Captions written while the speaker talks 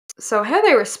So how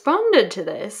they responded to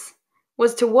this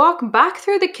was to walk back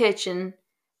through the kitchen,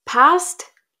 past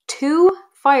 2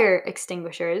 fire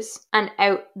extinguishers, and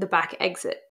out the back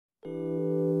exit.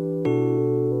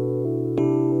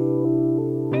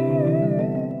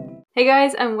 Hey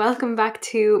guys, and welcome back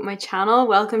to my channel.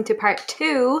 Welcome to part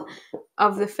 2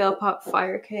 of the Philpott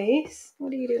fire case.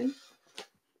 What are you doing?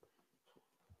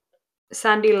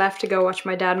 Sandy left to go watch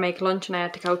my dad make lunch and I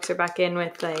had to coax her back in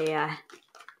with a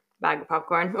bag of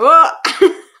popcorn. Oh!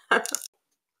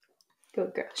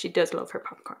 Good girl. She does love her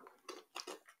popcorn.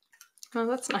 Oh,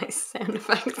 that's nice sound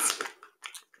effects.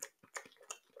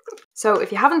 So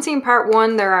if you haven't seen part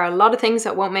 1, there are a lot of things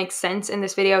that won't make sense in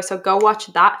this video, so go watch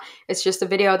that. It's just a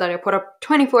video that I put up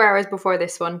 24 hours before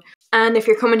this one. And if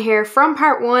you're coming here from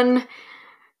part 1,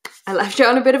 I left you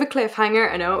on a bit of a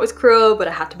cliffhanger. I know it was cruel, but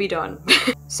it had to be done.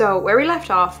 So where we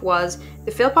left off was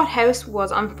the Philpott house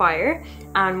was on fire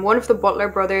and one of the Butler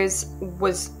brothers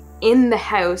was in the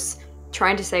house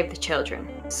trying to save the children.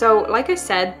 So like I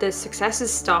said, the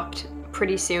successes stopped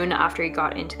pretty soon after he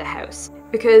got into the house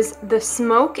because the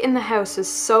smoke in the house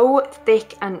was so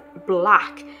thick and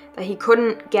black that he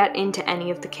couldn't get into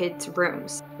any of the kids'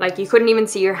 rooms. Like you couldn't even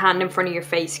see your hand in front of your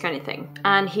face kind of thing.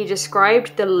 And he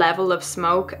described the level of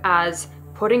smoke as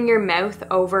putting your mouth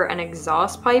over an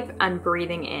exhaust pipe and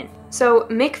breathing in. So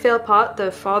Mick Philpott,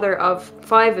 the father of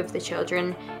 5 of the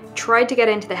children, tried to get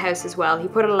into the house as well. He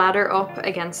put a ladder up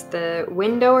against the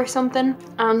window or something.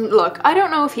 And look, I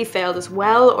don't know if he failed as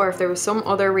well or if there was some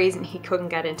other reason he couldn't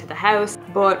get into the house.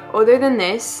 But other than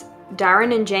this,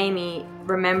 Darren and Jamie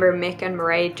remember Mick and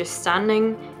Mairead just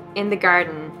standing in the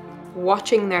garden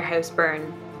watching their house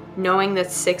burn, knowing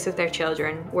that 6 of their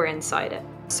children were inside it.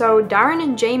 So Darren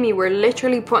and Jamie were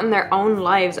literally putting their own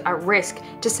lives at risk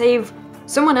to save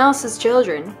someone else's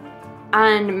children.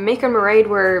 And Mick and Mairead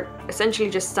were essentially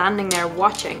just standing there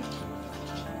watching.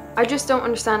 I just don't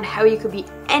understand how you could be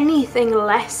anything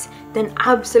less than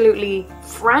absolutely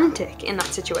frantic in that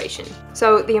situation.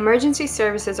 So the emergency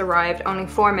services arrived only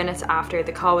 4 minutes after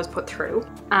the call was put through,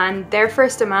 and their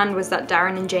first demand was that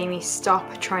Darren and Jamie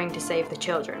stop trying to save the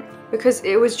children because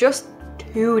it was just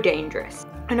too dangerous.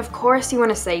 And of course you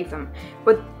want to save them,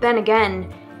 but then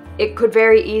again, it could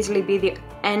very easily be the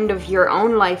end of your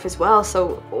own life as well.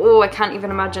 So, I can't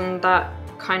even imagine that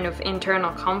kind of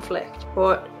internal conflict.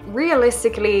 But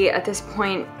realistically, at this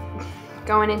point,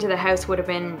 going into the house would have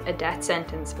been a death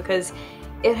sentence because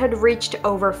it had reached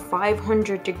over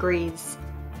 500 degrees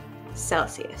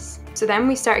Celsius. So then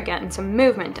we started getting some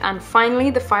movement, and finally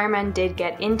the firemen did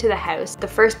get into the house. The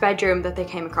first bedroom that they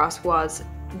came across was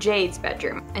Jade's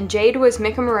bedroom, and Jade was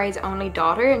Mick and Mairead's only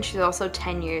daughter, and she's also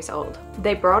 10 years old.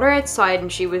 They brought her outside and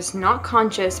she was not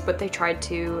conscious, but they tried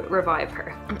to revive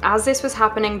her. And as this was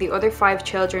happening, the other 5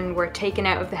 children were taken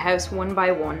out of the house one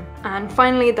by one, and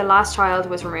finally the last child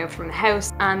was removed from the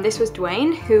house, and this was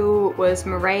Dwayne, who was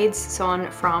Mairead's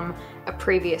son from a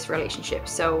previous relationship,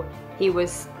 so he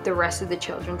was the rest of the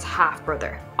children's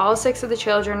half-brother. All 6 of the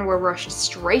children were rushed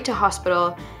straight to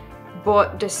hospital,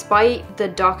 but despite the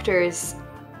doctors'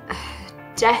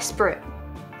 desperate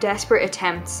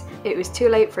attempts, it was too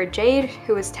late for Jade,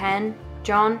 who was 10,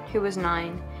 John, who was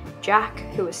 9, Jack,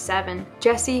 who was 7,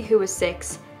 Jesse, who was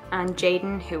 6, and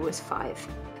Jaden, who was 5.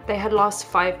 They had lost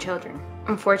 5 children.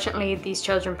 Unfortunately, these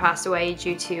children passed away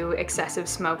due to excessive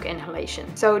smoke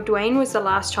inhalation. So Dwayne was the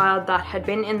last child that had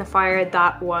been in the fire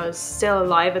that was still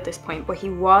alive at this point, but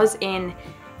he was in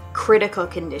critical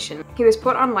condition. He was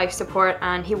put on life support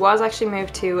and he was actually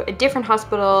moved to a different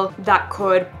hospital that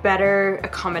could better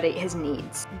accommodate his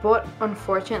needs. But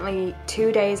unfortunately,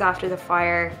 2 days after the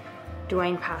fire,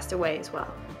 Dwayne passed away as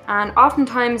well. And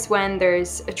oftentimes when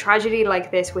there's a tragedy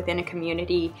like this within a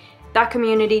community, that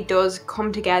community does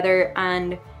come together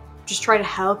and just try to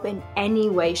help in any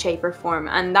way, shape or form,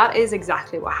 and that is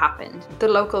exactly what happened. The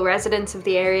local residents of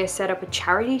the area set up a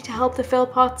charity to help the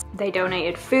Philpotts. They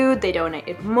donated food, they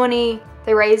donated money.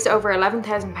 They raised over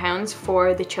 £11,000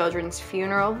 for the children's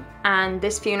funeral, and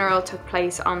this funeral took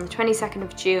place on the 22nd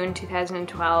of June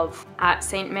 2012 at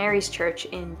St Mary's Church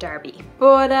in Derby.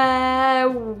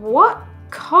 But what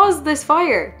caused this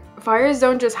fire? Fires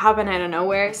don't just happen out of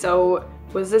nowhere, so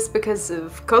was this because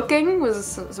of cooking?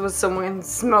 Was someone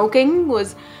smoking?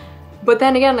 But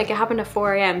then again, like, it happened at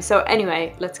 4 AM. So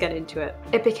anyway, let's get into it.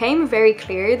 It became very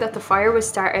clear that the fire was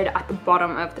started at the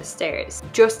bottom of the stairs,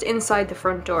 just inside the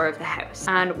front door of the house.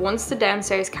 And once the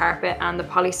downstairs carpet and the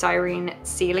polystyrene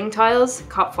ceiling tiles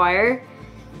caught fire,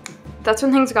 that's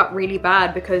when things got really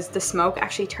bad because the smoke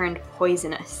actually turned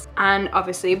poisonous. And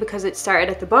obviously, because it started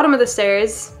at the bottom of the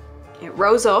stairs, it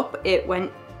rose up, it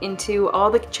went into all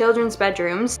the children's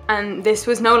bedrooms, and this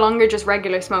was no longer just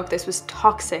regular smoke, this was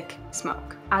toxic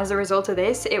smoke. As a result of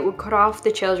this, it would cut off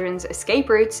the children's escape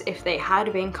routes if they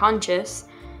had been conscious,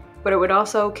 but it would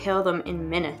also kill them in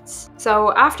minutes.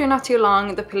 So after not too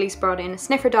long, the police brought in a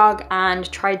sniffer dog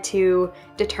and tried to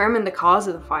determine the cause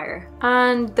of the fire.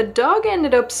 And the dog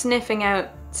ended up sniffing out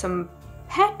some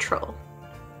petrol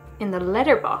in the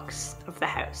letterbox of the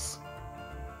house.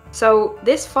 So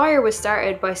this fire was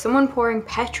started by someone pouring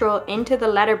petrol into the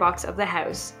letterbox of the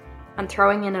house and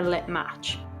throwing in a lit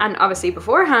match. And obviously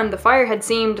beforehand, the fire had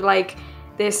seemed like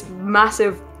this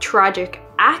massive tragic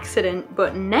accident,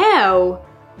 but now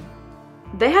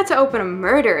they had to open a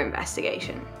murder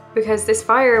investigation because this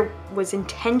fire was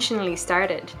intentionally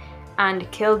started and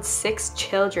killed 6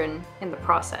 children in the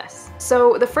process.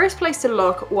 So the first place to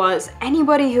look was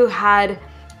anybody who had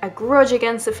a grudge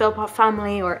against the Philpott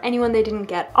family, or anyone they didn't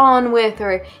get on with,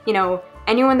 or, you know,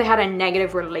 anyone they had a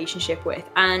negative relationship with.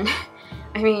 And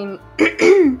I mean,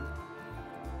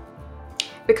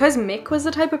 because Mick was the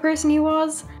type of person he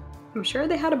was, I'm sure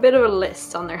they had a bit of a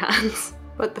list on their hands.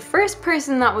 But the first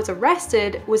person that was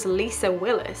arrested was Lisa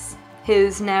Willis,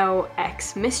 his now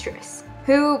ex-mistress,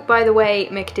 who, by the way,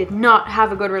 Mick did not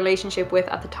have a good relationship with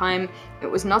at the time. It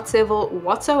was not civil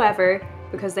whatsoever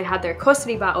because they had their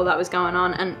custody battle that was going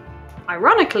on, and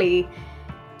ironically,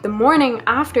 the morning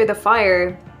after the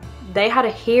fire, they had a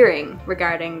hearing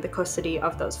regarding the custody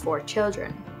of those 4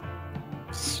 children,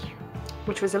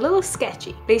 which was a little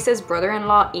sketchy. Lisa's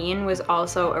brother-in-law Ian was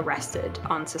also arrested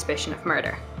on suspicion of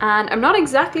murder. And I'm not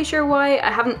exactly sure why,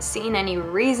 I haven't seen any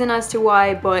reason as to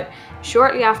why, but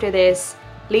shortly after this,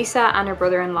 Lisa and her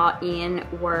brother-in-law Ian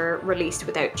were released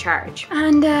without charge.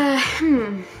 And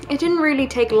it didn't really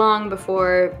take long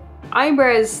before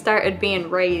eyebrows started being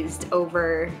raised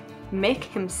over Mick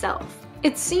himself.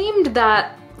 It seemed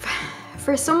that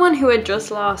for someone who had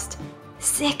just lost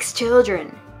 6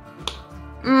 children,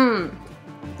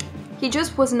 he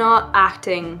just was not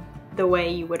acting the way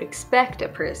you would expect a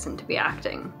person to be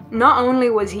acting. Not only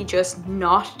was he just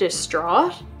not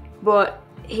distraught, but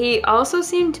he also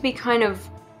seemed to be kind of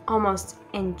almost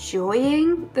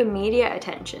enjoying the media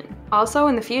attention. Also,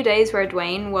 in the few days where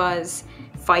Dwayne was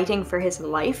fighting for his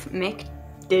life, Mick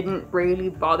didn't really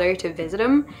bother to visit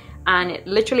him, and it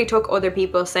literally took other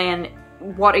people saying,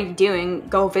 "What are you doing?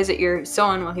 Go visit your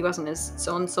son." Well, he wasn't his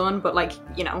son, but like,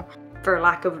 you know, for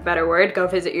lack of a better word, go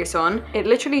visit your son. It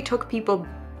literally took people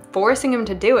forcing him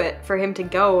to do it for him to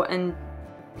go and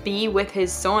be with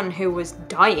his son who was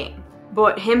dying.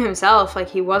 But him himself, like,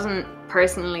 he wasn't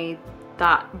personally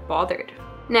that bothered.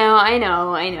 Now, I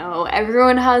know,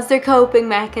 everyone has their coping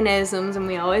mechanisms and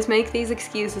we always make these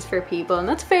excuses for people, and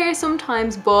that's fair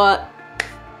sometimes, but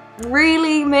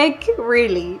really, Mick?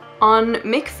 Really? On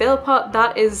Mick Philpott,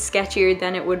 that is sketchier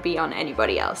than it would be on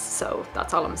anybody else, so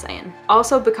that's all I'm saying.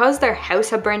 Also, because their house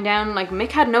had burned down, like,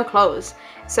 Mick had no clothes.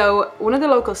 So one of the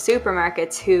local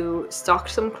supermarkets who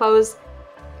stocked some clothes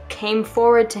came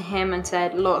forward to him and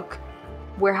said, "Look,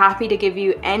 we're happy to give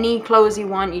you any clothes you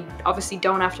want. You obviously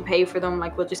don't have to pay for them,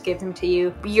 like, we'll just give them to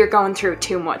you. You're going through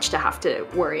too much to have to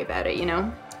worry about it, you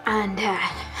know?" And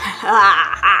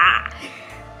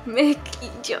Mick,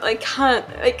 I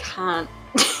can't.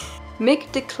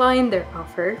 Mick declined their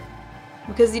offer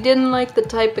because he didn't like the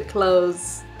type of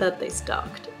clothes that they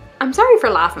stocked. I'm sorry for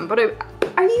laughing, but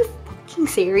are you fucking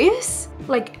serious?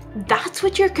 Like, that's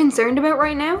what you're concerned about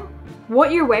right now?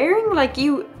 What you're wearing? Like,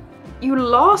 you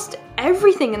lost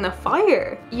everything in the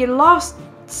fire. You lost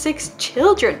 6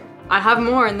 children. I have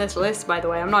more in this list, by the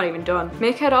way, I'm not even done.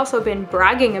 Mick had also been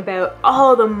bragging about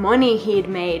all the money he'd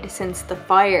made since the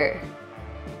fire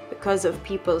because of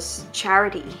people's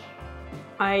charity.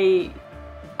 I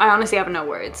honestly have no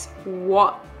words.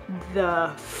 What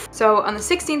the f? So on the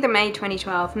 16th of May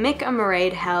 2012, Mick and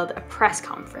Mairead held a press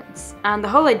conference. And the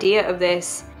whole idea of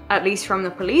this, at least from the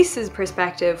police's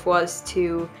perspective, was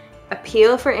to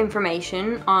appeal for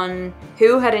information on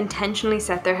who had intentionally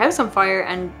set their house on fire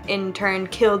and in turn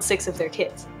killed 6 of their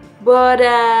kids. But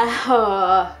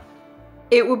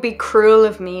it would be cruel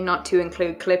of me not to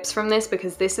include clips from this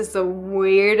because this is the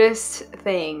weirdest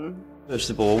thing. First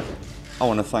of all, I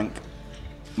want to thank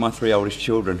my 3 oldest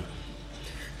children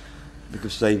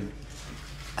because they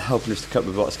are helping us to cope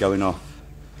with what's going on.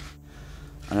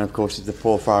 And of course it's the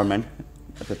poor firemen,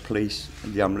 the police,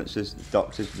 the ambulances, the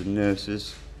doctors, the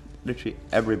nurses, literally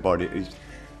everybody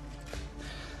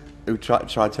who tried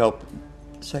to help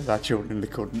save our children, they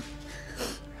couldn't.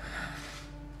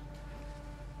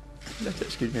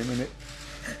 Excuse me a minute.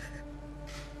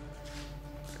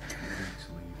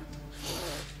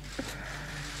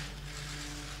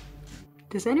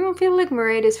 Does anyone feel like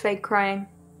Mairead is fake crying?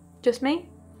 Just me?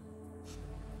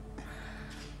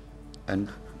 and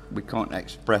we can't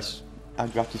express our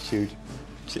gratitude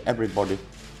to everybody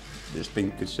that's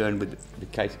been concerned with the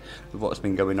case, with what's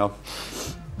been going on.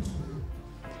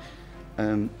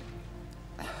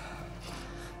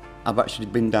 I've actually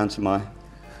been down to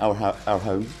our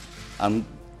home, and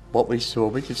what we saw,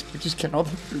 we just cannot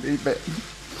believe it.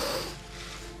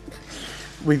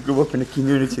 We grew up in a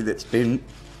community that's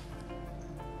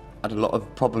had a lot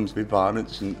of problems with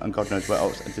violence and God knows what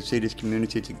else, and to see this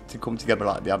community to come together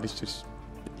like they have, it's just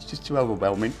too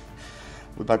overwhelming.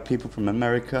 We've had people from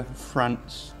America,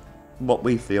 France, what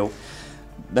we feel.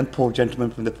 Them poor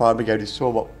gentlemen from the fire brigade who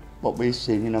saw what we've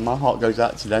seen, you know, my heart goes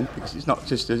out to them, because it's not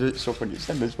just us that's suffering, it's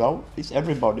them as well. It's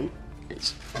everybody.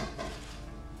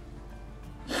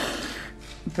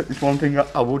 But there's one thing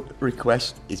I would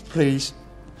request is please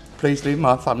leave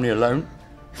my family alone.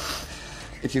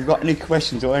 If you've got any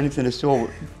questions or anything at all,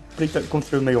 please don't come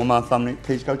through me or my family.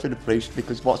 Please go to the police,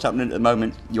 because what's happening at the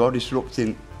moment, you're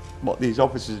disrupting what these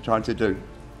officers are trying to do.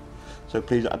 So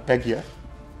please, I beg you,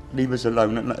 leave us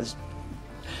alone and let us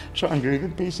try and live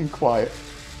in peace and quiet.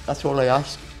 That's all I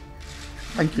ask.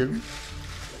 Thank you.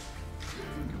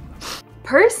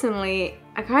 Personally,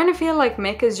 I kind of feel like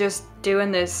Mick is just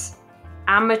doing this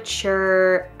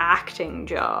amateur acting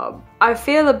job. I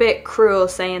feel a bit cruel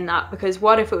saying that, because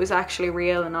what if it was actually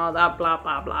real and all that blah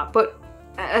blah blah, but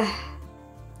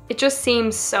it just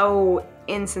seems so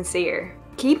insincere.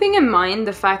 Keeping in mind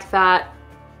the fact that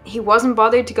he wasn't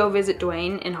bothered to go visit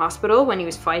Dwayne in hospital when he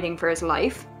was fighting for his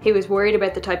life. He was worried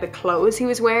about the type of clothes he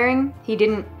was wearing. He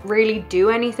didn't really do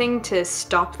anything to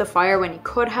stop the fire when he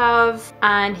could have,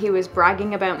 and he was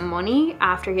bragging about money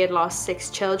after he had lost 6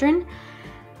 children.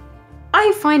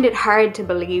 I find it hard to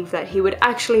believe that he would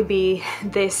actually be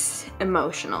this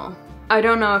emotional. I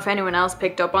don't know if anyone else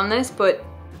picked up on this, but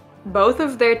both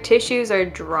of their tissues are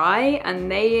dry and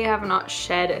they have not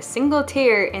shed a single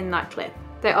tear in that clip.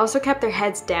 They also kept their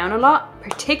heads down a lot,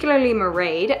 particularly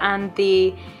Mairead, and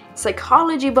the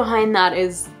psychology behind that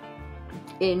is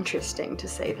interesting to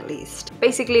say the least.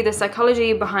 Basically, the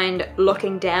psychology behind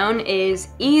looking down is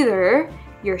either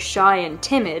you're shy and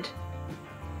timid,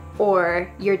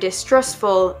 or you're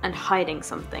distrustful and hiding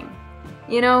something.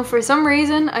 You know, for some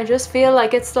reason, I just feel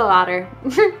like it's the latter.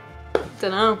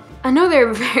 Dunno.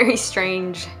 Another very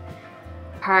strange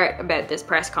part about this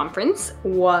press conference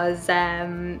was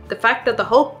the fact that the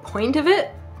whole point of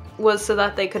it was so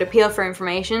that they could appeal for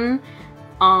information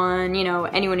on, you know,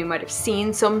 anyone who might have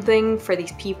seen something, for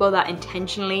these people that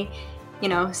intentionally, you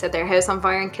know, set their house on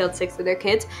fire and killed 6 of their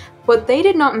kids. But they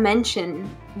did not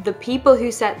mention the people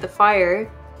who set the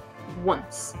fire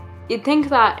once. You'd think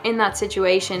that in that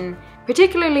situation,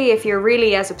 particularly if you're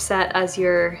really as upset as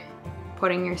you're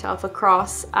putting yourself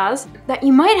across as, that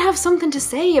you might have something to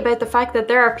say about the fact that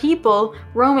there are people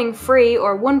roaming free,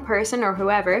 or one person or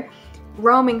whoever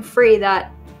roaming free,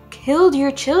 that killed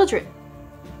your children.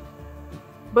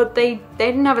 But they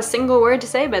didn't have a single word to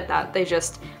say about that. They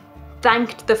just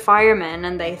thanked the firemen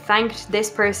and they thanked this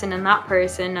person and that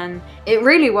person, and it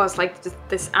really was like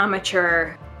this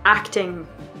amateur acting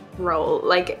role.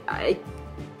 Like,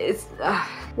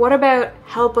 what about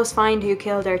help us find who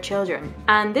killed our children?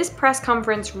 And this press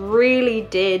conference really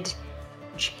did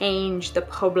change the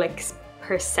public's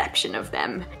perception of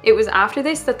them. It was after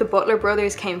this that the Butler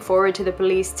brothers came forward to the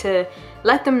police to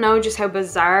let them know just how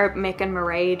bizarre Mick and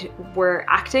Mairead were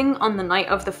acting on the night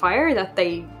of the fire, that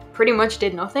they pretty much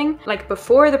did nothing. Like,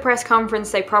 before the press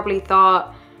conference, they probably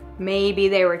thought maybe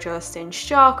they were just in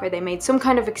shock or they made some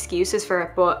kind of excuses for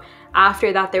it, but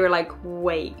after that they were like,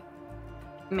 wait,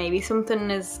 maybe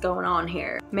something is going on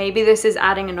here. Maybe this is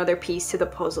adding another piece to the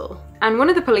puzzle. And one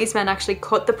of the policemen actually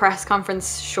cut the press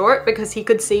conference short because he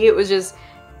could see it was just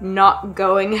not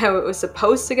going how it was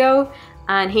supposed to go,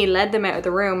 and he led them out of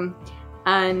the room.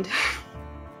 And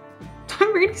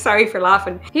I'm really sorry for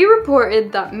laughing. He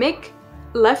reported that Mick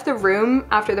left the room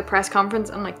after the press conference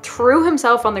and like threw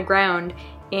himself on the ground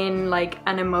in like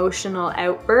an emotional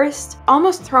outburst,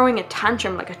 almost throwing a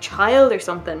tantrum like a child or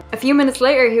something. A few minutes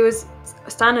later he was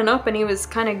standing up and he was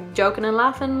kind of joking and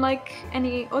laughing like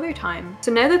any other time.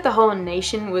 So now that the whole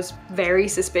nation was very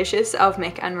suspicious of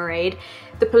Mick and Mairead,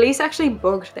 the police actually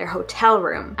bugged their hotel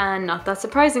room, and not that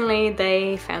surprisingly,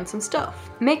 they found some stuff.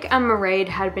 Mick and Mairead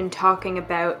had been talking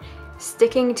about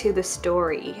sticking to the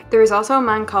story. There was also a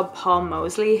man called Paul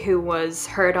Mosley who was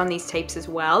heard on these tapes as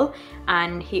well,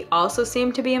 and he also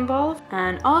seemed to be involved.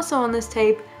 And also on this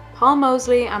tape, Paul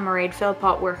Mosley and Mairead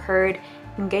Philpott were heard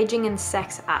engaging in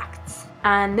sex acts.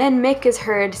 And then Mick is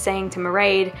heard saying to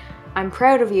Mairead, "I'm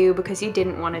proud of you because you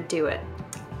didn't want to do it."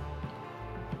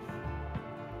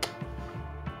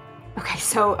 Okay,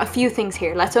 So a few things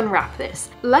here, let's unwrap this.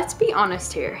 Let's be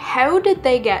honest here, how did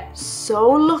they get so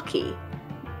lucky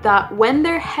that when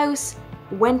their house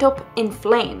went up in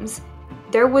flames,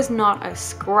 there was not a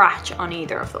scratch on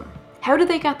either of them? How did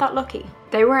they get that lucky?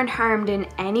 They weren't harmed in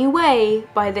any way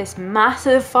by this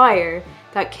massive fire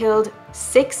that killed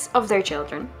 6 of their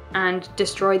children and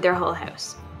destroyed their whole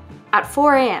house at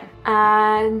 4 AM.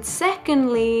 And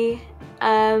secondly,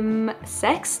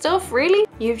 sex stuff, really?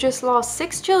 You've just lost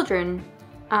 6 children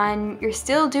and you're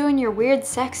still doing your weird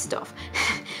sex stuff.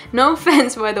 No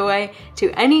offense, by the way,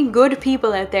 to any good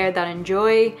people out there that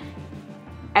enjoy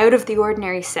out of the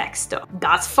ordinary sex stuff.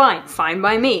 That's fine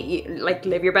by me, like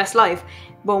live your best life.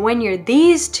 But when you're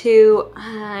these two,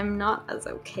 I'm not as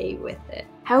okay with it.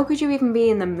 How could you even be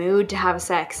in the mood to have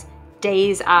sex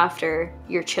days after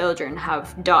your children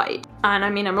have died? And I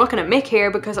mean, I'm looking at Mick here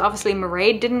because obviously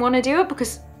Mairead didn't want to do it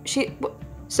because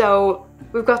so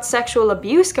we've got sexual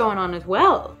abuse going on as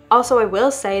well. Also, I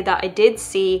will say that I did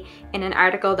see in an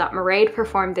article that Mairead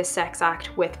performed this sex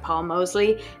act with Paul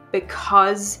Mosley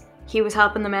because he was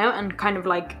helping them out and kind of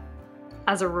like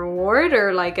as a reward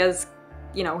or like as,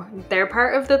 you know, they're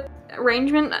part of the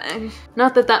arrangement.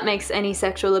 Not that that makes any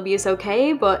sexual abuse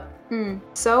okay, but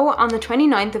So on the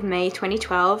 29th of May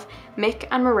 2012, Mick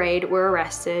and Mairead were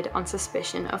arrested on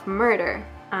suspicion of murder.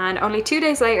 And only 2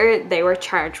 days later, they were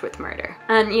charged with murder.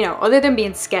 And you know, other than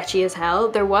being sketchy as hell,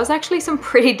 there was actually some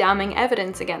pretty damning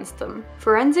evidence against them.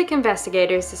 Forensic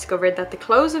investigators discovered that the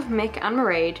clothes of Mick and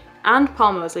Mairead, and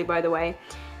Paul Mosley by the way,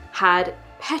 had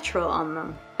petrol on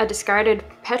them. A discarded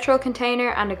petrol container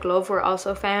and a glove were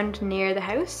also found near the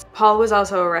house. Paul was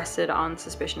also arrested on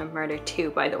suspicion of murder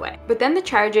too, by the way. But then the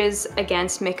charges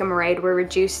against Mick and Mairead were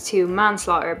reduced to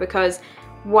manslaughter because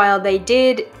while they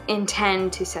did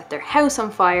intend to set their house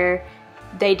on fire,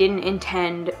 they didn't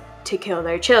intend to kill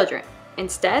their children.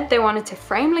 Instead, they wanted to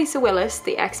frame Lisa Willis,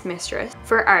 the ex-mistress,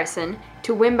 for arson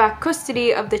to win back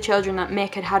custody of the children that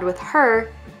Mick had had with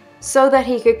her so that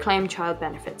he could claim child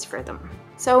benefits for them.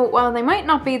 So while they might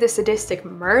not be the sadistic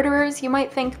murderers you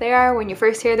might think they are when you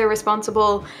first hear they're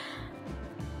responsible,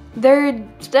 they're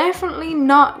definitely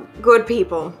not good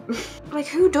people. Like,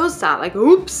 who does that? Like,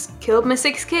 oops, killed my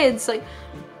 6 kids. Like,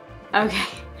 okay.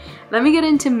 Let me get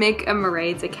into Mick and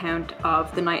Mairead's account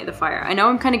of the night of the fire. I know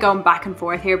I'm kind of going back and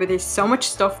forth here, but there's so much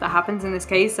stuff that happens in this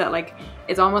case that like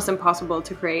it's almost impossible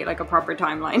to create like a proper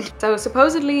timeline. So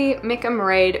supposedly Mick and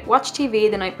Mairead watched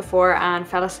TV the night before and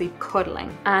fell asleep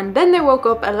cuddling. And then they woke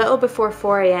up a little before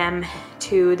 4 AM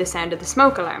to the sound of the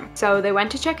smoke alarm. So they went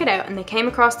to check it out and they came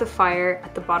across the fire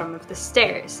at the bottom of the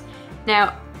stairs.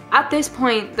 Now, at this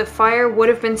point, the fire would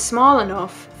have been small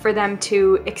enough for them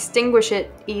to extinguish it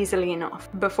easily enough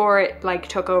before it like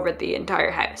took over the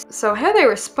entire house. So how they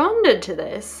responded to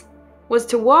this was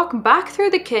to walk back through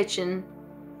the kitchen,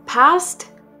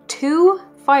 past 2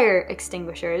 fire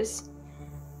extinguishers,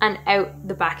 and out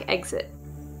the back exit.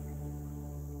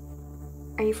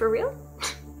 Are you for real?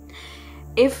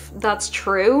 If that's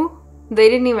true, they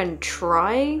didn't even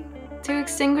try to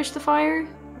extinguish the fire?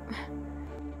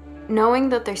 Knowing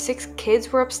that their 6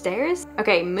 kids were upstairs?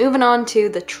 Okay, moving on to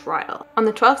the trial. On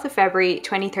the 12th of February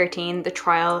 2013, the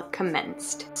trial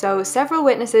commenced. So several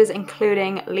witnesses,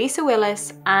 including Lisa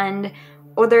Willis and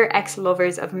other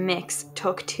ex-lovers of Mick's,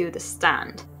 took to the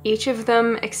stand. Each of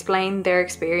them explained their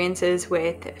experiences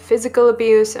with physical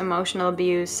abuse, emotional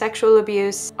abuse, sexual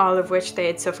abuse, all of which they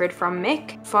had suffered from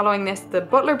Mick. Following this, the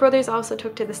Butler brothers also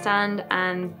took to the stand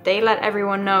and they let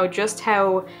everyone know just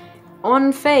how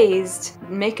unfazed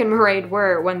Mick and Mairead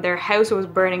were when their house was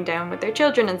burning down with their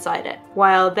children inside it,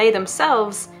 while they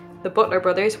themselves, the Butler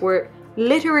brothers, were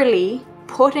literally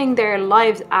putting their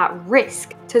lives at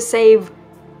risk to save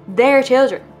their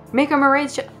children. Mick and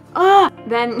Mairead's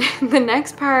Then the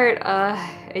next part,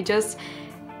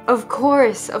 of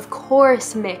course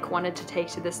Mick wanted to take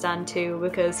to the stand too,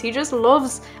 because he just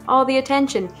loves all the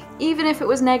attention. Even if it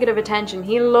was negative attention,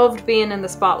 he loved being in the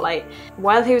spotlight.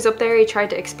 While he was up there, he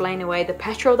tried to explain away the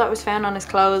petrol that was found on his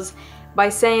clothes by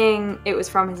saying it was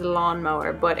from his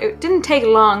lawnmower, but it didn't take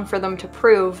long for them to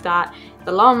prove that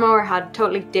the lawnmower had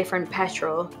totally different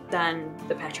petrol than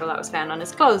the petrol that was found on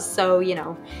his clothes. So, you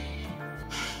know,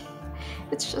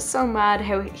 it's just so mad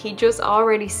how he just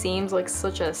already seems like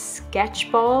such a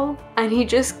sketchball and he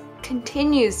just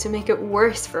continues to make it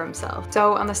worse for himself.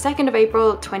 So on the 2nd of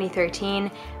April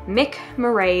 2013, Mick,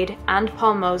 Mairead and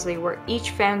Paul Mosley were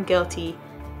each found guilty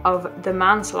of the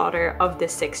manslaughter of the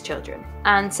 6 children.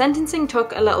 And sentencing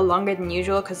took a little longer than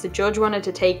usual because the judge wanted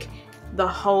to take the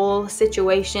whole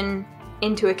situation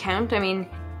into account. I mean,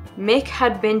 Mick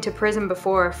had been to prison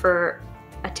before for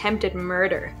attempted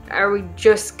murder. Are we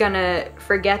just gonna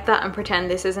forget that and pretend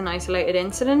this is an isolated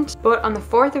incident? But on the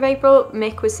 4th of April,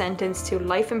 Mick was sentenced to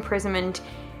life imprisonment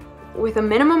with a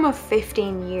minimum of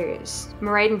 15 years.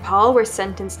 Mairead and Paul were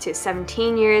sentenced to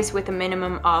 17 years with a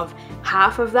minimum of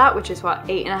half of that, which is what,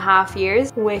 8.5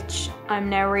 years, which I'm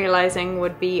now realizing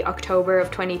would be October of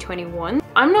 2021.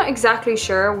 I'm not exactly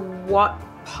sure what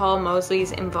Paul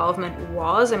Mosley's involvement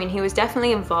was. I mean, he was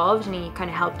definitely involved and he kind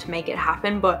of helped make it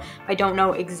happen, but I don't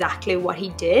know exactly what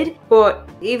he did. But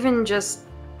even just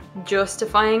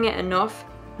justifying it enough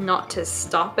not to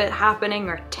stop it happening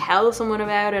or tell someone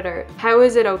about it, or how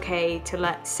is it okay to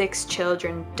let 6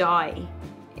 children die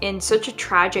in such a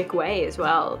tragic way as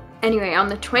well? Anyway, on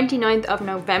the 29th of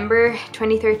November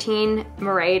 2013,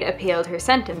 Mairead appealed her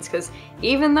sentence, because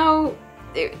even though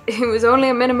it was only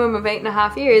a minimum of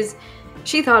 8.5 years,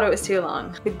 she thought it was too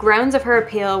long. The grounds of her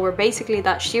appeal were basically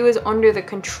that she was under the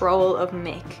control of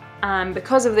Mick, and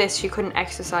because of this she couldn't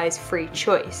exercise free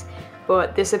choice,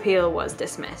 but this appeal was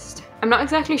dismissed. I'm not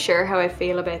exactly sure how I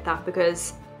feel about that,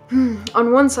 because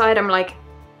on one side I'm like,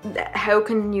 how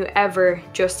can you ever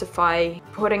justify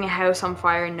putting a house on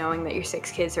fire knowing that your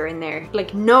 6 kids are in there?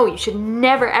 Like, no, you should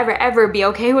never ever ever be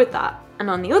okay with that. And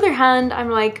on the other hand,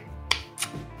 I'm like,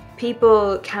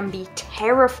 people can be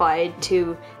terrified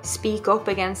to speak up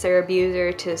against their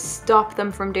abuser, to stop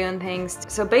them from doing things.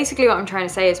 So basically what I'm trying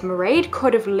to say is Mairead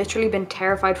could have literally been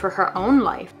terrified for her own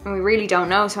life, and we really don't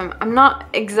know. So I'm not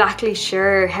exactly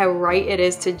sure how right it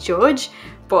is to judge,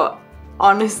 but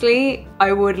honestly,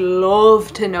 I would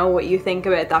love to know what you think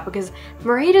about that, because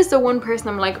Mairead is the one person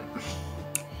I'm like,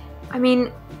 I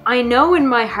mean, I know in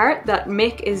my heart that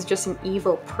Mick is just an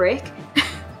evil prick,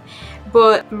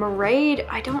 but Mairead,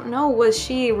 I don't know, was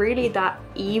she really that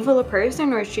evil a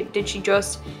person, or did she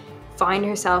just find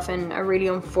herself in a really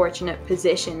unfortunate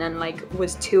position and like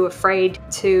was too afraid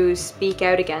to speak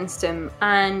out against him?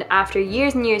 And after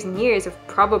years and years and years of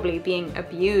probably being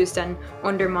abused and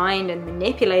undermined and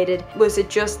manipulated, was it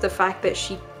just the fact that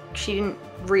she didn't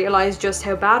realize just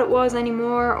how bad it was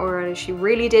anymore, or she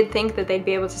really did think that they'd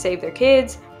be able to save their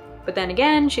kids? But then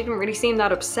again, she didn't really seem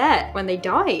that upset when they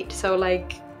died, so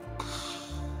like,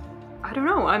 I don't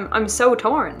know, I'm so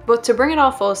torn. But to bring it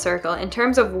all full circle, in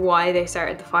terms of why they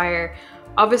started the fire,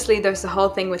 obviously there's the whole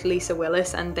thing with Lisa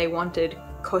Willis, and they wanted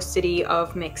custody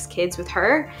of Mick's kids with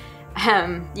her,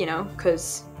 you know,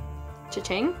 cause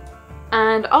cha-ching.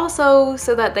 And also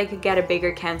so that they could get a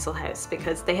bigger council house,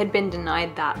 because they had been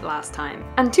denied that last time.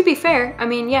 And to be fair, I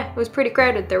mean, yeah, it was pretty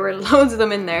crowded, there were loads of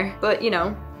them in there, but you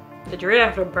know, did you really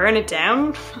have to burn it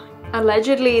down?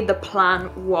 Allegedly, the plan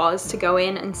was to go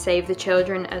in and save the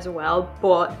children as well,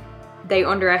 but they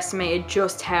underestimated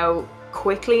just how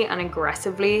quickly and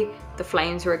aggressively the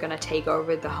flames were going to take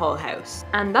over the whole house.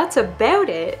 And that's about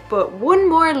it, but one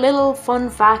more little fun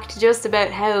fact just about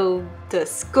how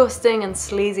disgusting and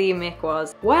sleazy Mick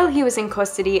was. While he was in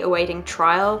custody awaiting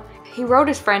trial, he wrote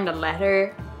his friend a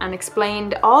letter and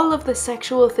explained all of the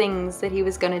sexual things that he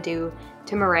was going to do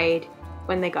to Mairead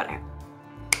when they got out.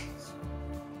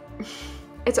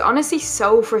 It's honestly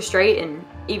so frustrating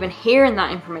even hearing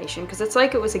that information, because it's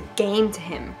like it was a game to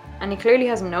him, and he clearly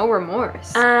has no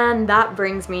remorse. And that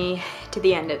brings me to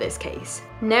the end of this case.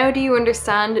 Now do you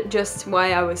understand just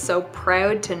why I was so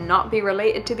proud to not be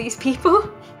related to these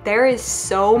people? There is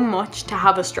so much to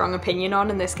have a strong opinion on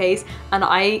in this case, and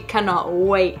I cannot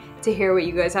wait to hear what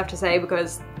you guys have to say,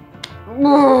 because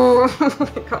oh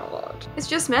my god, it's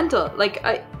just mental. Like,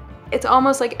 it's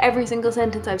almost like every single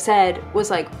sentence I've said was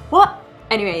like, what?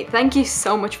 Anyway, thank you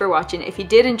so much for watching. If you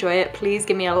did enjoy it, please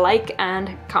give me a like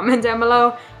and comment down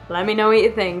below. Let me know what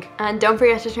you think. And don't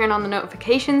forget to turn on the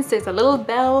notifications. There's a little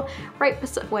bell right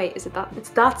beside, wait, is it that?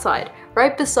 It's that side.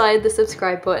 Right beside the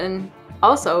subscribe button.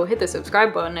 Also, hit the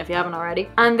subscribe button if you haven't already.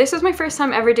 And this was my first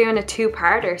time ever doing a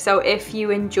 2-parter, so if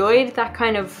you enjoyed that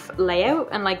kind of layout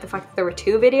and like the fact that there were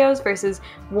 2 videos versus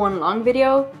 1 long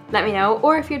video, let me know.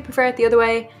 Or if you'd prefer it the other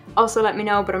way, also let me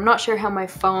know, but I'm not sure how my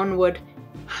phone would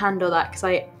handle that, because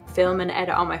I film and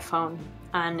edit on my phone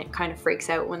and it kind of freaks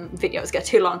out when videos get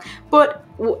too long. But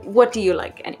what do you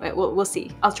like? Anyway, we'll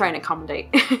see. I'll try and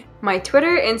accommodate. My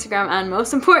Twitter, Instagram, and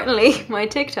most importantly, my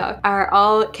TikTok are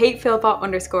all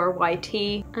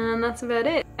KatePhilpott_YT, and that's about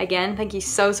it. Again, thank you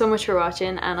so much for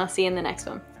watching, and I'll see you in the next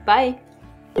one. Bye!